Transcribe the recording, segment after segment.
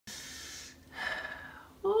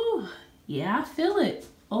Yeah, I feel it.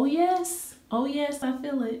 Oh yes, I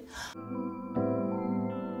feel it.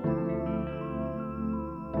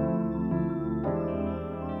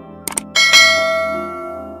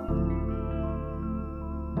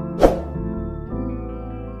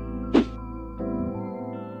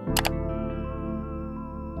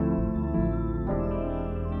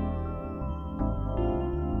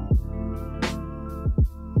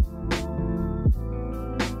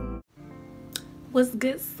 What's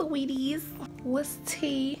good, sweeties? What's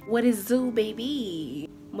tea? What is zoo, baby?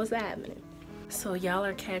 What's happening? So y'all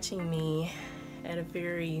are catching me at a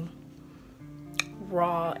very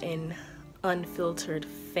raw and unfiltered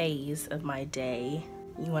phase of my day.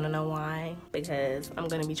 You wanna know why? Because I'm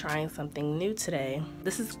gonna be trying something new today.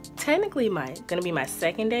 This is technically gonna be my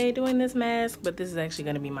second day doing this mask, but this is actually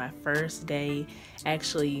gonna be my first day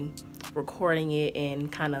actually recording it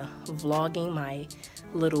and kind of vlogging my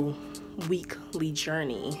little weekly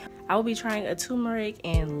journey. I will be trying a turmeric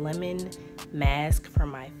and lemon mask for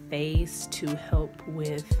my face to help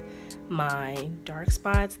with my dark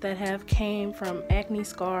spots that have came from acne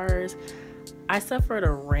scars. I suffered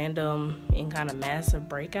a random and kind of massive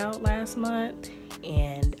breakout last month,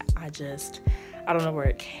 and I don't know where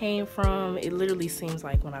it came from. It literally seems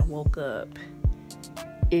like when I woke up,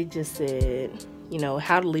 it just said, you know,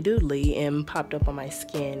 howdly doodly, and popped up on my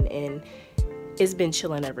skin, and it's been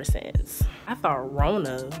chilling ever since. I thought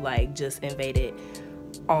Rona like just invaded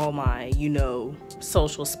all my, you know,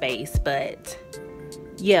 social space, but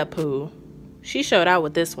yeah, Pooh, she showed out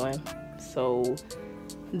with this one. So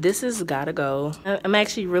this has gotta go. I'm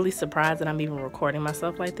actually really surprised that I'm even recording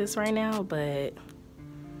myself like this right now, but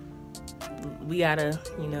we gotta,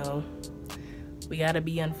 you know, we gotta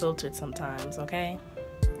be unfiltered sometimes, okay?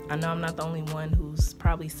 I know I'm not the only one who's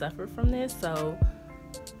probably suffered from this, so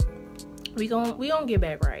we gonna get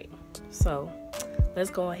back right. So let's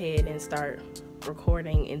go ahead and start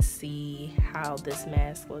recording and see how this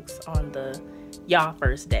mask looks on the y'all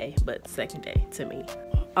first day, but second day to me.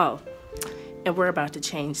 Oh, and we're about to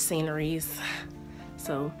change sceneries,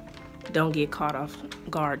 so don't get caught off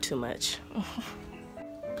guard too much.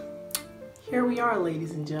 Here we are,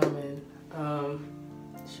 ladies and gentlemen.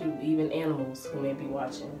 Shoot, even animals who may be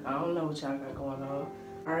watching. I don't know what y'all got going on.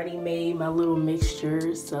 I already made my little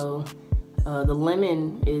mixture, so the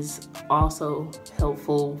lemon is also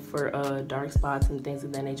helpful for dark spots and things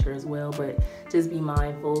of that nature as well, but just be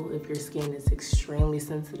mindful if your skin is extremely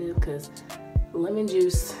sensitive, because lemon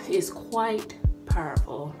juice is quite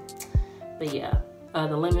powerful. But yeah,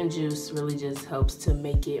 the lemon juice really just helps to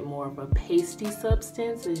make it more of a pasty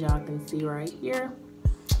substance, as y'all can see right here.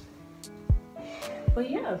 But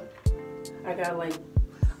yeah, I got like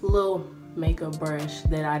a little makeup brush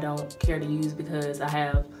that I don't care to use because I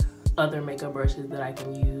have other makeup brushes that I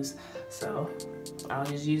can use. So I'll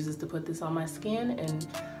just use this to put this on my skin. And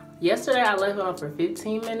yesterday I left it on for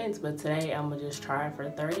 15 minutes, but today I'm gonna just try it for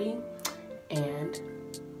 30 and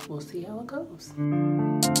we'll see how it goes.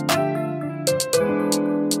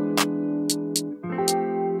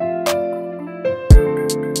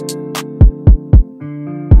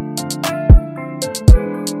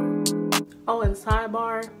 Oh, and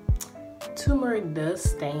sidebar, turmeric does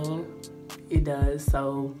stain. It does,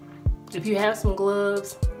 so if you have some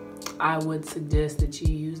gloves, I would suggest that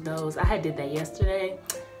you use those. I did that yesterday,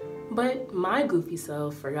 but my goofy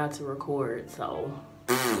self forgot to record, so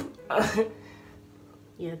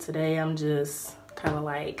yeah, today I'm just kind of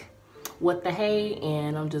like, what the hey,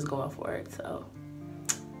 and I'm just going for it. So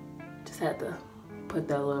just had to put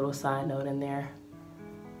that little side note in there.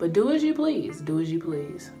 But do as you please, do as you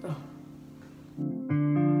please.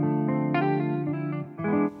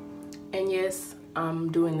 And yes,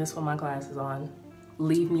 I'm doing this with my glasses on.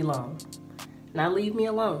 Leave me alone. Not leave me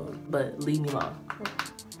alone, but leave me alone.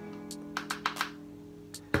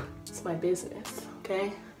 It's my business,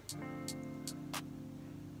 okay?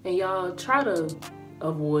 And y'all try to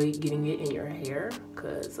avoid getting it in your hair,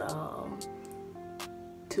 because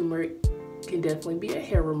turmeric can definitely be a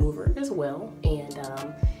hair remover as well. And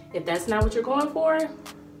if that's not what you're going for,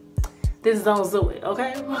 then don't do it,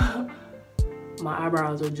 okay? My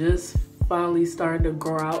eyebrows are just finally starting to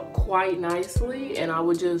grow out quite nicely, and I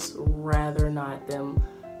would just rather not them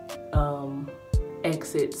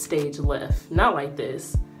exit stage left. Not like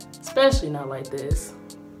this, especially not like this.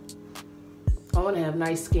 I want to have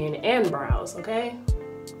nice skin and brows, okay?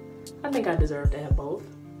 I think I deserve to have both.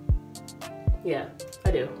 Yeah,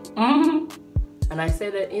 I do. And I say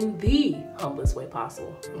that in the humblest way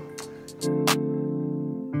possible.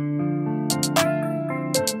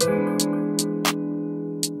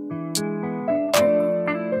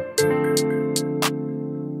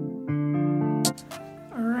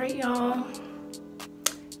 Alright, y'all.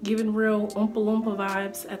 Giving real Oompa Loompa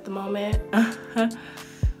vibes at the moment.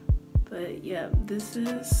 But yeah, this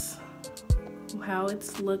is how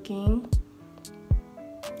it's looking.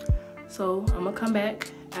 So I'm gonna come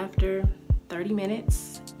back after 30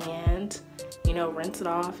 minutes and, you know, rinse it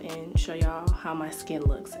off and show y'all how my skin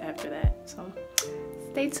looks after that. So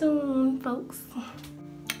stay tuned, folks.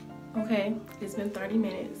 Okay, it's been 30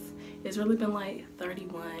 minutes. It's really been like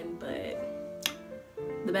 31, but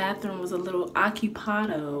the bathroom was a little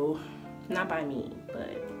occupado, not by me,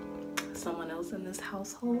 but someone else in this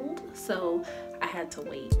household. So I had to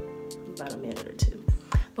wait about a minute or two.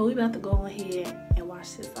 But we about to go ahead and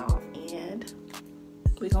wash this off and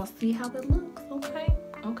we're gonna see how it looks, okay?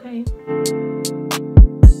 Okay.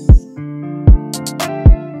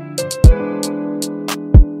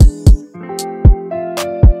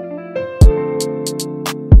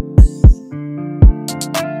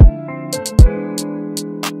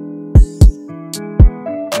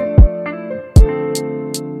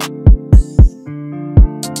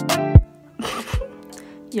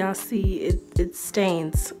 Y'all see it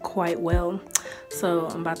stains quite well. So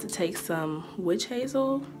I'm about to take some witch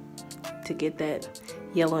hazel to get that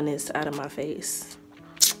yellowness out of my face.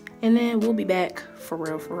 And then we'll be back for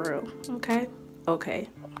real, okay? Okay.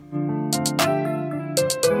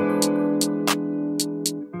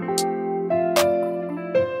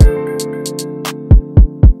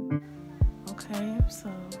 Okay, so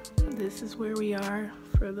this is where we are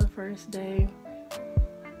for the first day.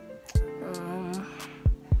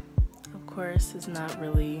 Of course, it's not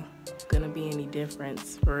really gonna be any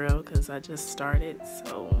difference for real because I just started,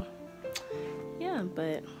 so yeah,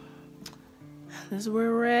 but this is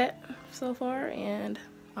where we're at so far, and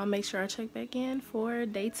I'll make sure I check back in for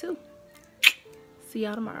day 2. See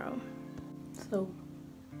y'all tomorrow. So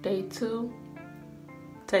day 2,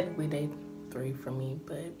 technically day 3 for me,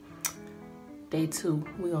 but day 2,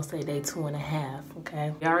 we're gonna say day 2.5,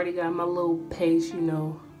 okay? I already got my little paste, you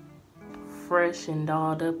know, fresh and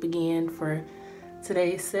dolled up again for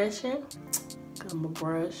today's session. Got my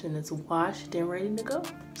brush and it's washed and ready to go.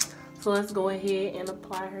 So let's go ahead and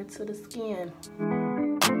apply her to the skin.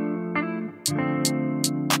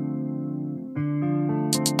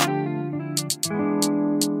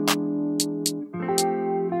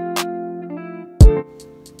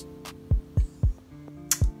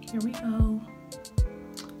 Here we go.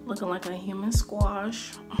 Looking like a human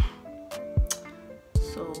squash.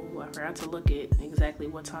 So I forgot to look at exactly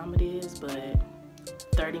what time it is, but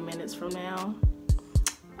 30 minutes from now,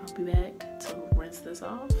 I'll be back to rinse this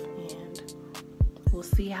off and we'll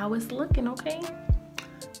see how it's looking, okay?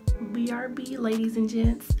 BRB, ladies and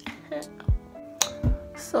gents.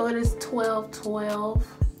 So it is 12:12.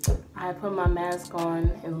 I put my mask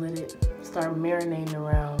on and let it start marinating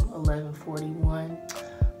around 11:41.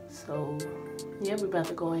 So yeah, we're about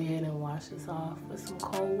to go ahead and wash this off with some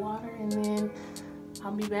cold water, and then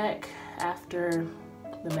I'll be back after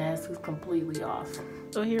the mask is completely off.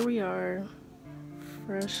 So here we are,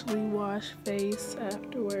 freshly washed face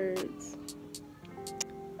afterwards.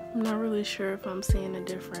 I'm not really sure if I'm seeing a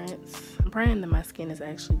difference. I'm praying that my skin is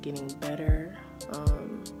actually getting better,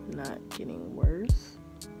 not getting worse.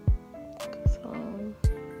 So,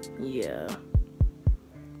 yeah.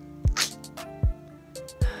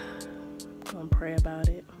 Gonna pray about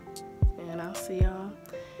it, and I'll see y'all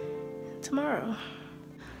tomorrow.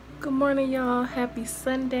 Good morning, y'all. Happy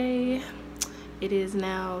Sunday. It is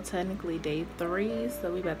now technically day 3,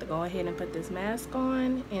 so we about to go ahead and put this mask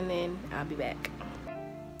on, and then I'll be back.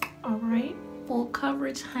 All right, full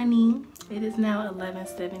coverage, honey. It is now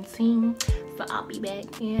 11:17, so I'll be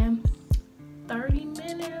back in 30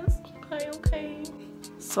 minutes. Okay.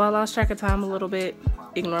 So I lost track of time a little bit.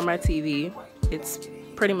 Ignore my TV. It's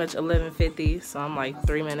pretty much 11:50, so I'm like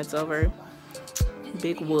 3 minutes over.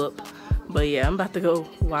 Big whoop. But yeah, I'm about to go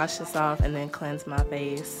wash this off and then cleanse my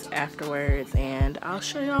face afterwards, and I'll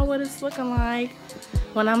show y'all what it's looking like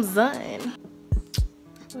when I'm done.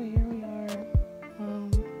 So here we are.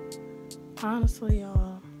 Honestly,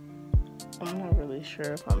 y'all, I'm not really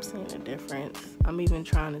sure if I'm seeing a difference. I'm even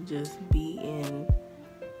trying to just be in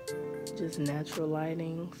just natural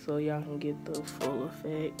lighting so y'all can get the full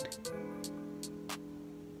effect.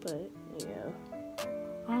 But yeah,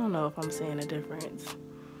 I don't know if I'm seeing a difference.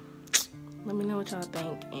 Let me know what y'all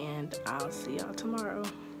think, and I'll see y'all tomorrow.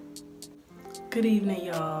 Good evening,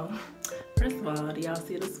 y'all. First of all, do y'all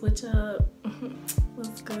see the switch up?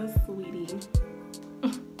 What's good, sweetie?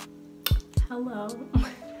 Hello.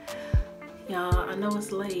 Y'all, I know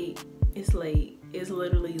it's late. It's late. It's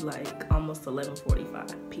literally like almost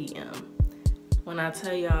 11:45 p.m. When I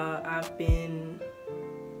tell y'all, I've been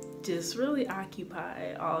just really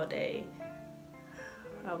occupied all day.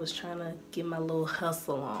 I was trying to get my little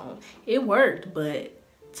hustle on. It worked, but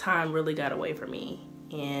time really got away from me.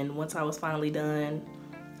 And once I was finally done,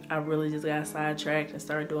 I really just got sidetracked and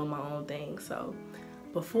started doing my own thing. So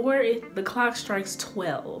before the clock strikes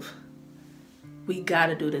 12, we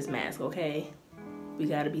gotta do this mask, okay? We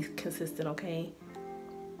gotta be consistent, okay?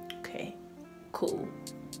 Okay, cool.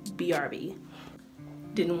 BRB.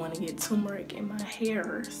 Didn't want to get turmeric in my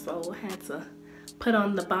hair, so I had to put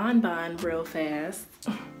on the bonbon real fast.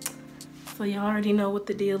 So y'all already know what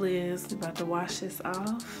the deal is. We're about to wash this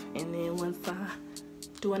off, and then once I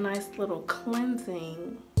do a nice little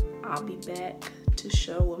cleansing, I'll be back to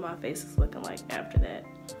show what my face is looking like after that.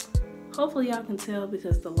 Hopefully y'all can tell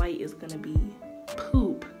because the light is gonna be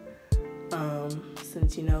poop,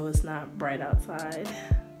 since you know it's not bright outside.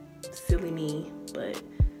 Silly me, but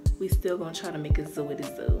we still gonna try to make it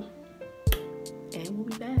zoo-it-zoo. And we'll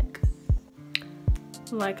be back.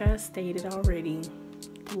 Like I stated already,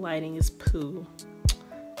 the lighting is poo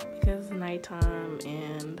because it's nighttime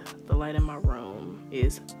and the light in my room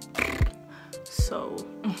is so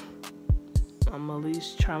I'm gonna at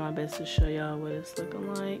least try my best to show y'all what it's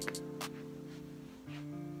looking like.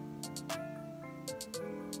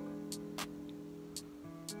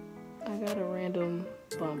 I got a random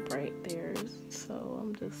bump right there, so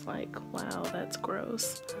I'm just like, wow, that's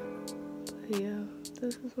gross. But yeah,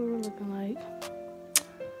 this is what we're looking like.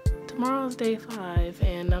 Tomorrow's day 5,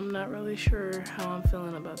 and I'm not really sure how I'm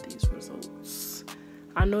feeling about these results.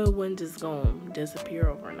 I know it wouldn't just gonna disappear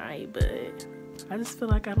overnight, but I just feel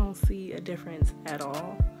like I don't see a difference at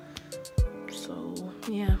all. So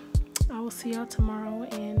yeah, I will see y'all tomorrow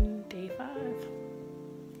in day 5.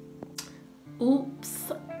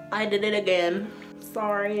 Oops, I did it again.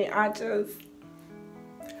 Sorry,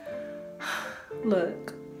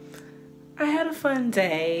 look, I had a fun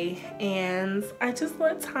day and I just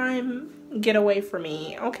let time get away from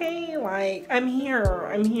me, okay? Like, I'm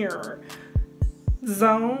here.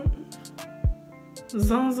 Zone's a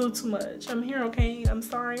little too much. I'm here, okay? I'm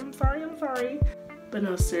sorry. But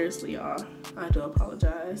no, seriously, y'all, I do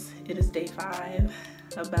apologize. It is day 5,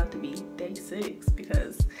 about to be day 6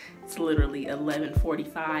 because it's literally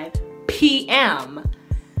 11:45 p.m.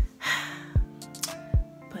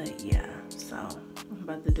 But yeah, so I'm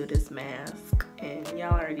about to do this mask and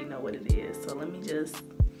y'all already know what it is. So let me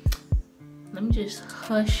just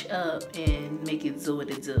hush up and make it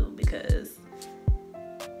zoo-it-zoo because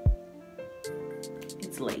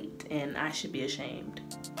it's late and I should be ashamed.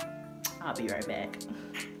 I'll be right back.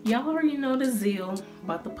 Y'all already know the zeal.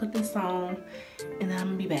 About to put this on and then I'm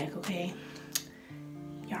gonna be back, okay?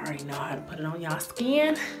 Y'all already know how to put it on y'all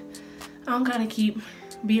skin. I don't gotta keep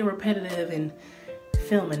being repetitive and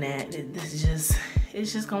filming that.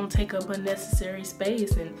 It's just gonna take up unnecessary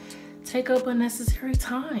space and take up unnecessary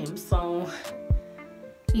time. So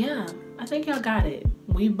yeah, I think y'all got it.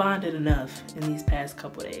 We bonded enough in these past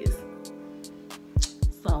couple days.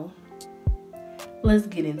 So let's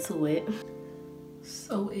get into it.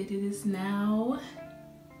 So it is now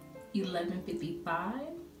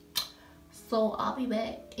 11:55. So I'll be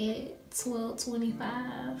back at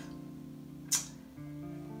 12:25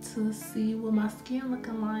 to see what my skin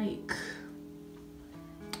looking like.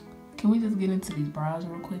 Can we just get into these brows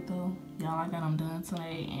real quick though? Y'all, I got them done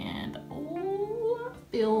today and oh, I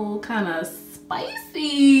feel kind of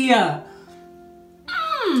spicy.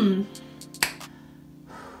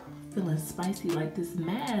 Feeling spicy like this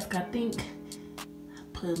mask. I think I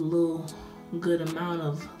put a little good amount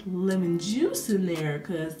of lemon juice in there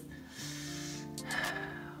because,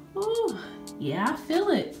 oh yeah, I feel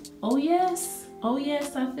it. Oh yes,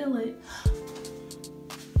 I feel it.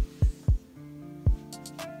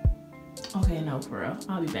 Okay, no, for real.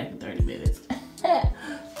 I'll be back in 30 minutes.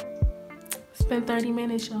 It's been 30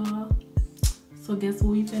 minutes, y'all. So guess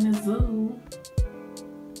what we finna do?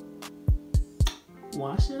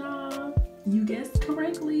 Wash it off. You guessed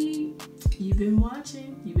correctly. You've been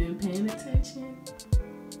watching. You've been paying attention.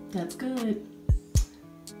 That's good.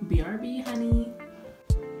 BRB, honey.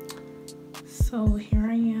 So here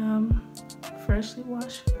I am, freshly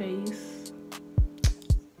washed face.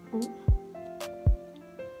 Ooh.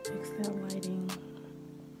 Fix that lighting.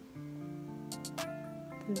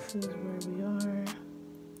 This is where we are.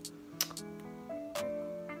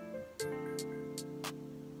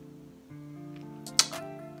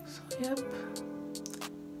 So yep,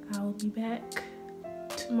 I will be back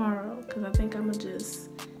tomorrow because I think I'm gonna just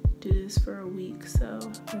do this for a week. So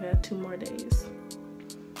I got 2 more days.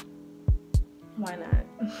 Why not?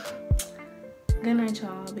 Good night,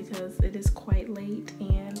 y'all, because it is quite late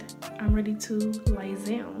and I'm ready to lie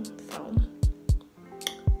down. So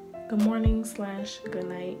good morning / good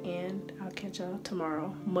night, and I'll catch y'all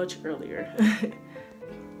tomorrow much earlier.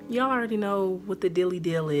 Y'all already know what the dilly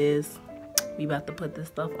deal is. We about to put this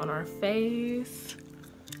stuff on our face.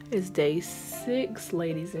 It's day 6,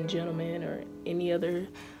 ladies and gentlemen, or any other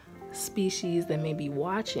species that may be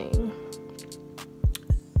watching.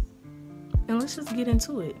 And let's just get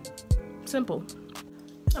into it. Simple.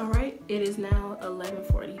 All right, it is now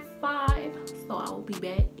 11:45, so I will be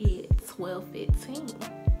back at 12:15.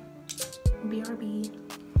 BRB.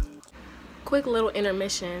 Quick little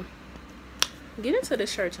intermission. Get into the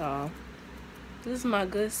shirt, y'all. This is my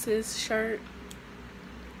good sis shirt.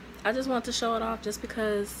 I just want to show it off just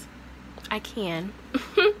because I can.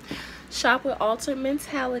 Shop with altered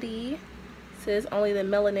mentality. Says only the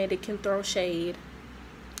melanated can throw shade.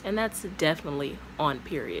 And that's definitely on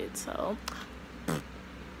period. So,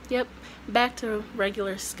 yep. Back to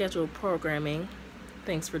regular scheduled programming.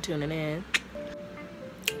 Thanks for tuning in.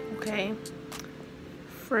 Okay.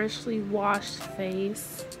 Freshly washed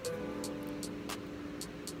face.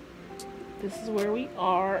 This is where we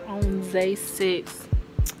are on day 6.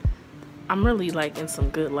 I'm really like in some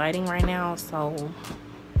good lighting right now, so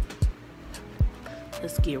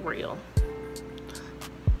let's get real.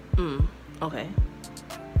 Okay.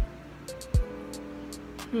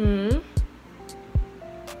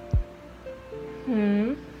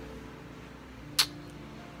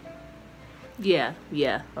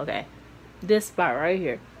 Yeah, okay. This spot right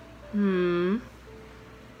here.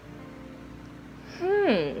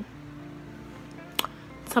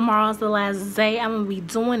 Tomorrow's the last day I'm gonna be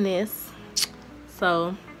doing this.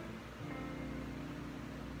 So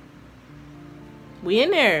we in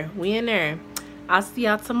there. I'll see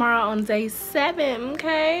y'all tomorrow on day 7,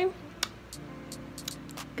 okay?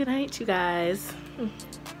 Good night, you guys.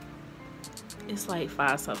 It's like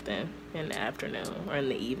 5 something in the afternoon or in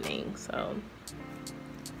the evening, so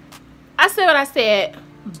I said what I said.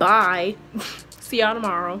 Bye. See y'all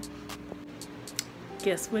tomorrow.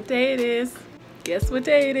 Guess what day it is? It's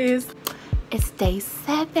day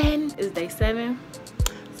 7. It's day 7.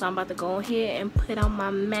 So I'm about to go ahead and put on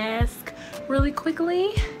my mask really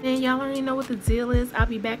quickly. And y'all already know what the deal is. I'll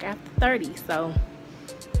be back after 30. So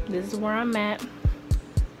this is where I'm at.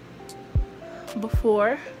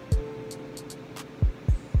 Before.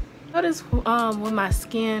 Notice with my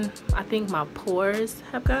skin, I think my pores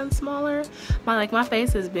have gotten smaller. My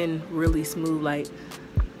face has been really smooth. Like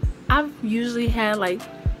I've usually had like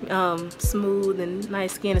smooth and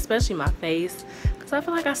nice skin, especially my face, because I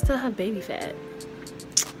feel like I still have baby fat.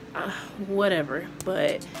 Whatever,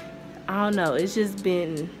 but I don't know, it's just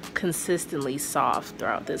been consistently soft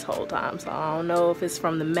throughout this whole time. So I don't know if it's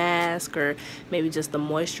from the mask or maybe just the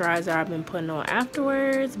moisturizer I've been putting on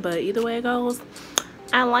afterwards, but either way it goes,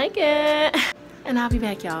 I like it. And I'll be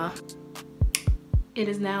back, y'all. It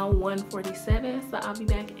is now 1:47, so I'll be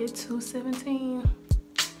back at 2:17.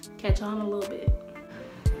 Catch on a little bit.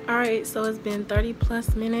 All right, so it's been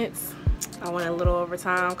 30+ minutes. I went a little over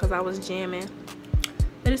time because I was jamming,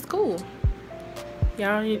 but it's cool.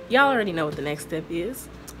 Y'all already know what the next step is.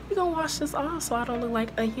 We're gonna wash this off so I don't look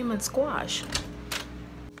like a human squash.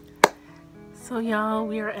 So y'all,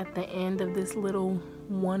 we are at the end of this little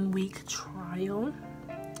 1-week trial.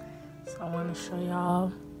 So I want to show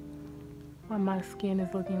y'all what my skin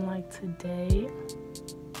is looking like today.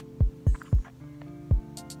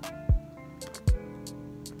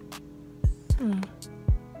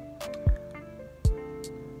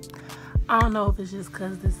 I don't know if it's just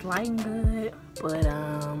because this lighting good, but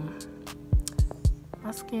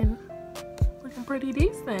my skin looking pretty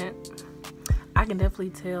decent. I can definitely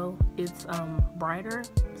tell it's brighter,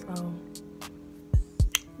 so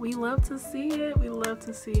we love to see it.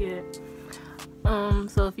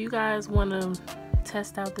 So if you guys want to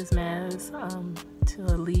test out this mask to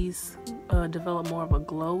at least develop more of a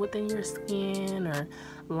glow within your skin or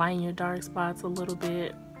lighten your dark spots a little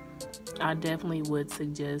bit, I definitely would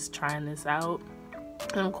suggest trying this out.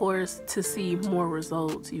 And of course, to see more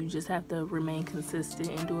results, you just have to remain consistent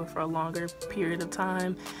and do it for a longer period of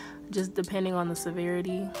time, just depending on the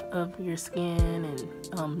severity of your skin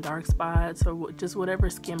and dark spots or just whatever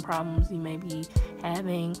skin problems you may be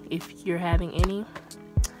having, if you're having any.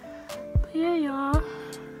 But yeah, y'all,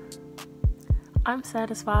 I'm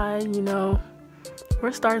satisfied. You know,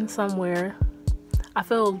 we're starting somewhere. I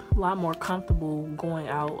feel a lot more comfortable going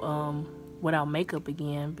out without makeup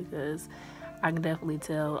again, because I can definitely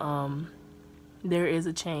tell there is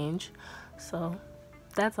a change. So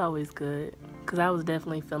that's always good, because I was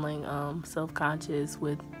definitely feeling self-conscious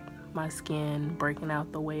with my skin breaking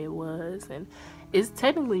out the way it was. And it's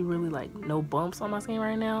technically really like no bumps on my skin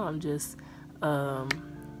right now. I'm just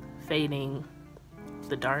fading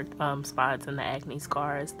the dark spots and the acne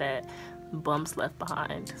scars that bumps left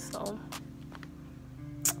behind. So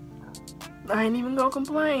I ain't even gonna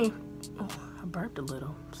complain. Oh, I burped a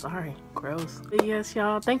little. Sorry, gross. But yes,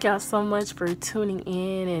 y'all, thank y'all so much for tuning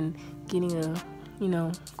in and getting a, you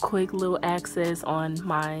know, quick little access on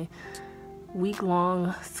my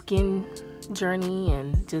week-long skin journey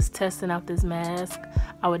and just testing out this mask.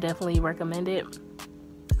 I would definitely recommend it.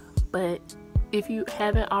 But if you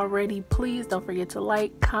haven't already, please don't forget to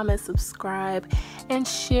like, comment, subscribe, and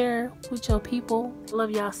share with your people. Love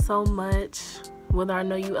y'all so much. Whether I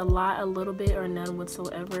know you a lot, a little bit, or none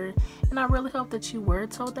whatsoever. And I really hope that you were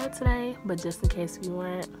told that today. But just in case you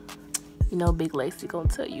weren't, you know, Big Lacey gonna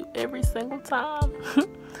tell you every single time.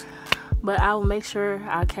 But I will make sure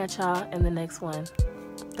I'll catch y'all in the next one.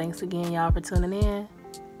 Thanks again, y'all, for tuning in.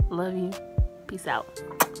 Love you. Peace out.